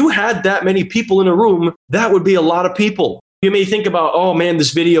 Well, if you had that many people in a room, that would be a lot of people. You may think about, oh man, this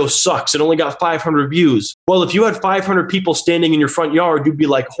video sucks. It only got 500 views. Well, if you had 500 people standing in your front yard, you'd be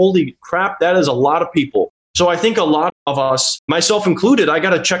like, holy crap, that is a lot of people. So I think a lot of us, myself included, I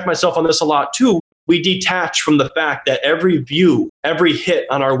got to check myself on this a lot too. We detach from the fact that every view, every hit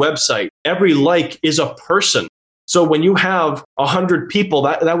on our website, every like is a person. So when you have 100 people,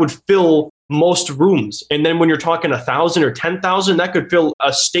 that would fill most rooms. And then when you're talking 1,000 or 10,000, that could fill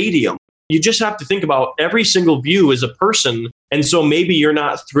a stadium. You just have to think about every single view as a person. And so maybe you're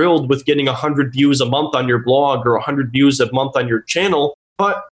not thrilled with getting 100 views a month on your blog or 100 views a month on your channel,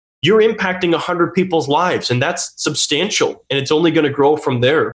 but you're impacting 100 people's lives. And that's substantial. And it's only going to grow from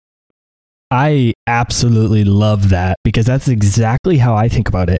there. I absolutely love that because that's exactly how I think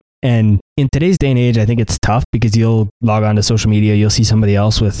about it. And in today's day and age, I think it's tough because you'll log on to social media, you'll see somebody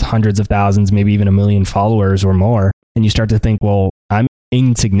else with hundreds of thousands, maybe even 1 million followers or more. And you start to think, well, I'm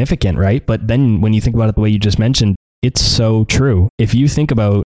insignificant, right? But then when you think about it the way you just mentioned, it's so true. If you think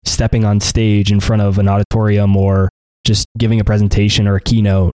about stepping on stage in front of an auditorium or just giving a presentation or a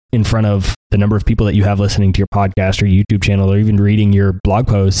keynote in front of the number of people that you have listening to your podcast or YouTube channel or even reading your blog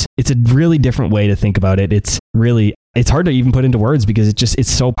posts, it's a really different way to think about it. It's hard to even put into words because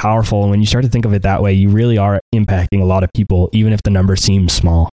it's so powerful. And when you start to think of it that way, you really are impacting a lot of people, even if the number seems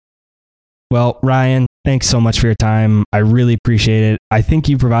small. Well, Ryan, thanks so much for your time. I really appreciate it. I think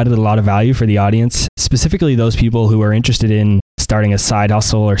you provided a lot of value for the audience, specifically those people who are interested in starting a side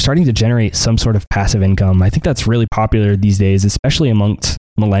hustle or starting to generate some sort of passive income. I think that's really popular these days, especially amongst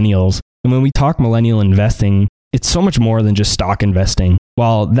millennials. And when we talk millennial investing, it's so much more than just stock investing.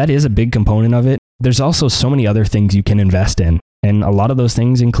 While that is a big component of it, there's also so many other things you can invest in. And a lot of those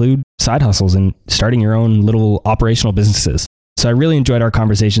things include side hustles and starting your own little operational businesses. So I really enjoyed our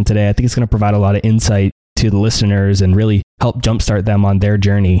conversation today. I think it's going to provide a lot of insight to the listeners and really help jumpstart them on their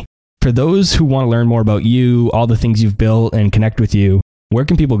journey. For those who want to learn more about you, all the things you've built and connect with you, where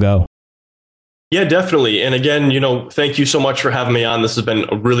can people go? Yeah, definitely. And again, thank you so much for having me on. This has been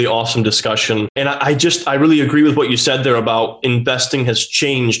a really awesome discussion. And I really agree with what you said there about investing has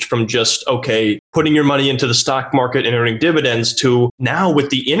changed from just, putting your money into the stock market and earning dividends to now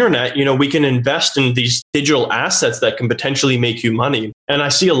with the internet, we can invest in these digital assets that can potentially make you money. And I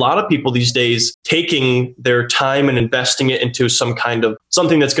see a lot of people these days taking their time and investing it into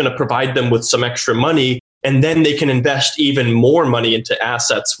something that's going to provide them with some extra money. And then they can invest even more money into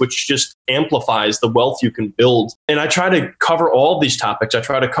assets, which just amplifies the wealth you can build. And I try to cover all these topics. I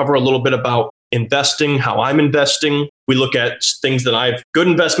try to cover a little bit about investing, how I'm investing. We look at things that good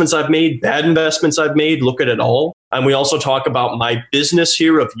investments I've made, bad investments I've made, look at it all. And we also talk about my business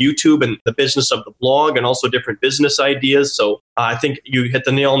here of YouTube and the business of the blog and also different business ideas. So I think you hit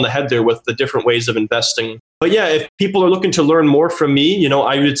the nail on the head there with the different ways of investing. But yeah, if people are looking to learn more from me,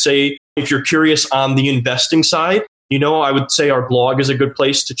 I would say if you're curious on the investing side, I would say our blog is a good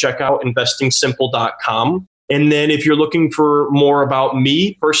place to check out, investingsimple.com. And then if you're looking for more about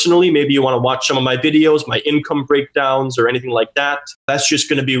me personally, maybe you want to watch some of my videos, my income breakdowns or anything like that. That's just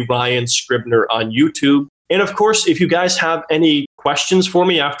going to be Ryan Scribner on YouTube. And of course, if you guys have any questions for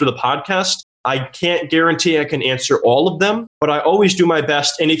me after the podcast, I can't guarantee I can answer all of them, but I always do my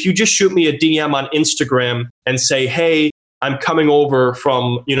best. And if you just shoot me a DM on Instagram and say, hey, I'm coming over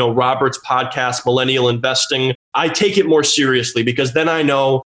from, Robert's podcast, Millennial Investing, I take it more seriously because then I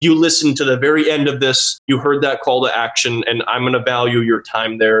know you listened to the very end of this, you heard that call to action, and I'm going to value your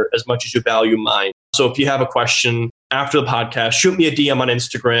time there as much as you value mine. So if you have a question after the podcast, shoot me a DM on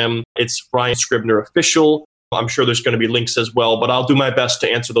Instagram. It's Ryan Scribner Official. I'm sure there's going to be links as well, but I'll do my best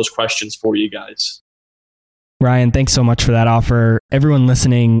to answer those questions for you guys. Ryan, thanks so much for that offer. Everyone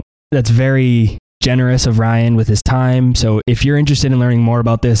listening, that's very generous of Ryan with his time. So if you're interested in learning more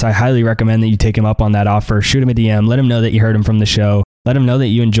about this, I highly recommend that you take him up on that offer. Shoot him a DM. Let him know that you heard him from the show. Let him know that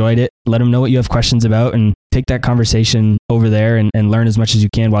you enjoyed it. Let him know what you have questions about and take that conversation over there and learn as much as you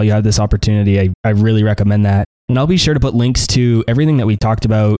can while you have this opportunity. I really recommend that. And I'll be sure to put links to everything that we talked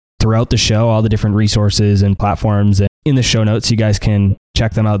about throughout the show, all the different resources and platforms in the show notes. You guys can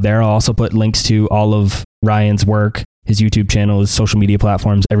check them out there. I'll also put links to all of Ryan's work, his YouTube channel, his social media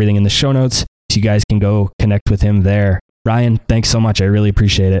platforms, everything in the show notes. So you guys can go connect with him there. Ryan, thanks so much. I really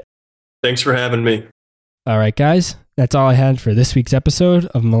appreciate it. Thanks for having me. All right, guys. That's all I had for this week's episode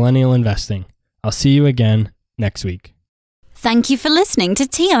of Millennial Investing. I'll see you again next week. Thank you for listening to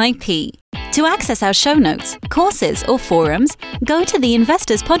TIP. To access our show notes, courses, or forums, go to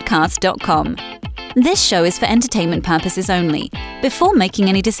theinvestorspodcast.com. This show is for entertainment purposes only. Before making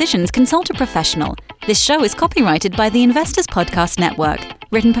any decisions, consult a professional. This show is copyrighted by the Investors Podcast Network.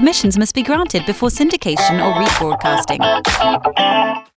 Written permissions must be granted before syndication or rebroadcasting.